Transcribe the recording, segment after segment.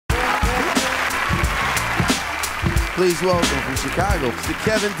Please welcome from Chicago, Mr.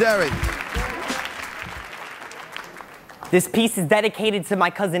 Kevin Derrig. This piece is dedicated to my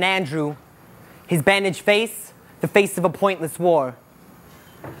cousin Andrew. His bandaged face, the face of a pointless war.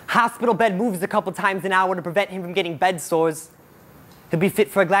 Hospital bed moves a couple times an hour to prevent him from getting bed sores. He'll be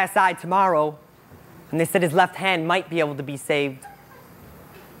fit for a glass eye tomorrow, and they said his left hand might be able to be saved.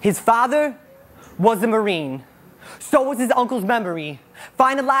 His father was a Marine. So was his uncle's memory,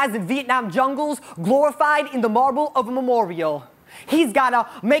 finalized in Vietnam jungles, glorified in the marble of a memorial. He's gotta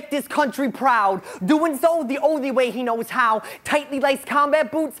make this country proud, doing so the only way he knows how. Tightly laced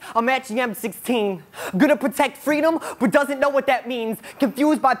combat boots, a matching M16. Gonna protect freedom, but doesn't know what that means.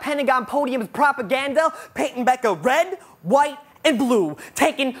 Confused by Pentagon podium's propaganda, painting Becca red, white, and blue,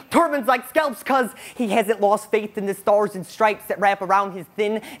 taking turbans like scalps cause he hasn't lost faith in the stars and stripes that wrap around his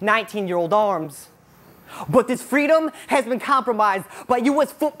thin 19-year-old arms. But this freedom has been compromised by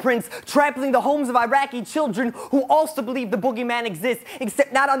U.S. footprints trampling the homes of Iraqi children who also believe the boogeyman exists,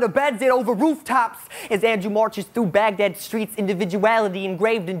 except not under beds and over rooftops. As Andrew marches through Baghdad streets, individuality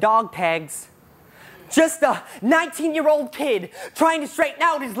engraved in dog tags. Just a 19-year-old kid trying to straighten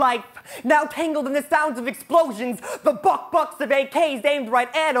out his life, now tangled in the sounds of explosions, the bucks of AKs aimed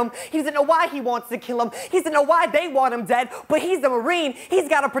right at him. He doesn't know why he wants to kill him. He doesn't know why they want him dead, but he's a Marine. He's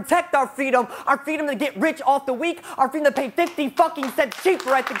got to protect our freedom to get rich off the weak, our freedom to pay 50 fucking cents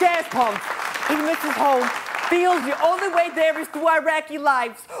cheaper at the gas pumps. He misses home, feels the only way there is through Iraqi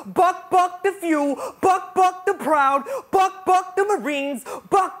lives. Buck the few, buck the proud, buck the Marines,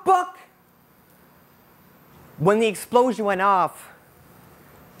 buck. When the explosion went off,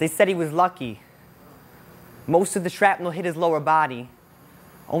 they said he was lucky. Most of the shrapnel hit his lower body,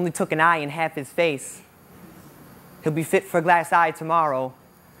 only took an eye and half his face. He'll be fit for a glass eye tomorrow,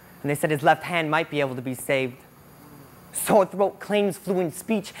 and they said his left hand might be able to be saved. Sore throat claims fluent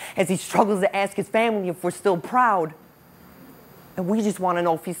speech as he struggles to ask his family if we're still proud. And we just want to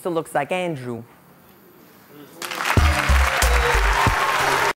know if he still looks like Andrew.